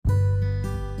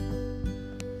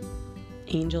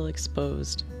Angel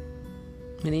Exposed.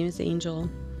 My name is Angel,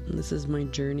 and this is my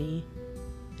journey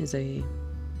as I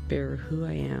bear who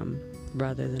I am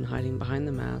rather than hiding behind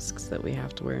the masks that we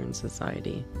have to wear in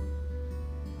society.